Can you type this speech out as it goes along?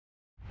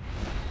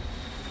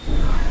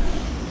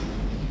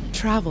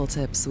Travel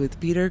Tips with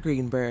Peter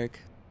Greenberg.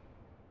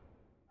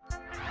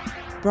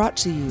 Brought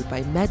to you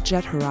by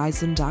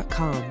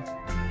MedJetHorizon.com.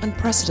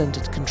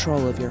 Unprecedented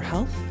control of your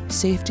health,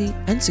 safety,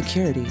 and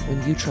security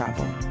when you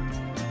travel.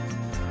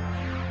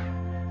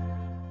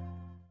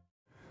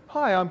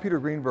 Hi, I'm Peter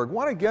Greenberg.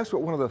 Want to guess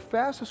what one of the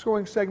fastest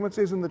growing segments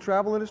is in the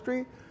travel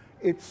industry?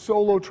 It's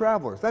solo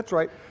travelers. That's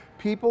right,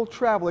 people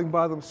traveling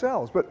by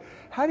themselves. But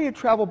how do you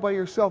travel by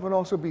yourself and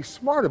also be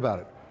smart about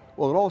it?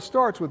 Well, it all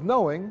starts with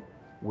knowing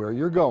where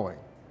you're going.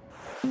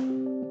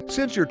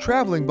 Since you're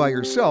traveling by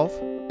yourself,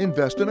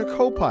 invest in a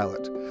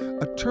co-pilot,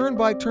 a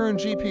turn-by-turn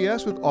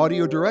GPS with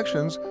audio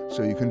directions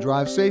so you can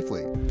drive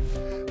safely.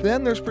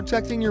 Then there's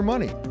protecting your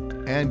money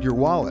and your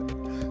wallet.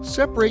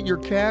 Separate your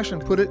cash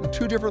and put it in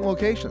 2 different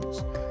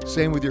locations.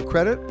 Same with your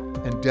credit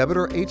and debit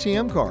or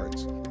ATM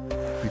cards.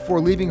 Before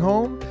leaving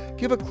home,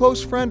 give a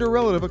close friend or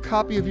relative a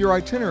copy of your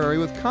itinerary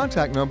with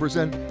contact numbers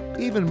and,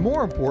 even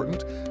more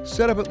important,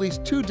 set up at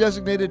least 2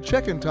 designated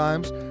check-in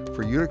times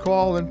for you to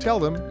call and tell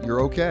them you're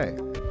okay.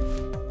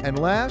 And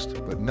last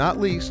but not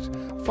least,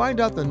 find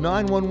out the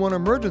 911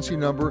 emergency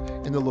number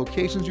in the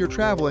locations you're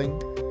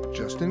traveling,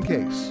 just in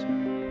case.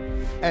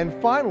 And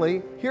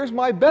finally, here's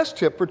my best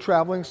tip for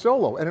traveling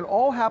solo, and it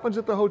all happens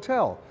at the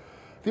hotel.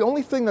 The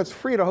only thing that's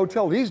free at a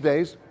hotel these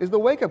days is the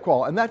wake-up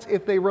call, and that's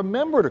if they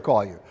remember to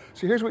call you.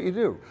 So here's what you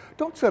do.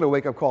 Don't set a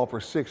wake-up call for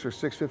 6 or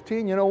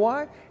 6:15. You know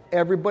why?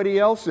 Everybody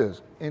else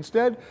is.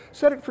 Instead,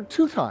 set it for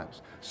 2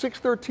 times,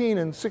 6:13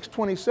 and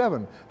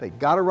 6:27. They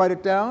got to write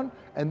it down,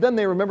 and then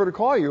they remember to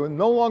call you, and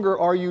no longer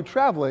are you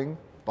traveling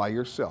by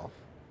yourself.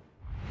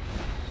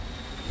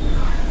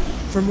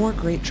 For more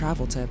great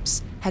travel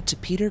tips, head to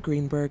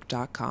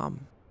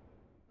petergreenberg.com.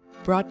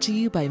 Brought to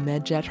you by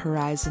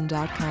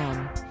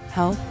MedJetHorizon.com.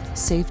 Health,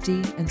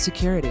 safety, and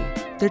security.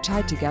 They're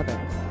tied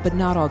together, but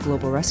not all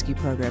global rescue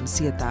programs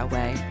see it that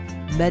way.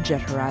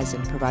 MedJet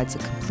Horizon provides a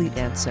complete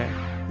answer.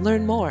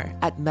 Learn more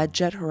at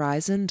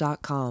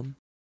MedJetHorizon.com.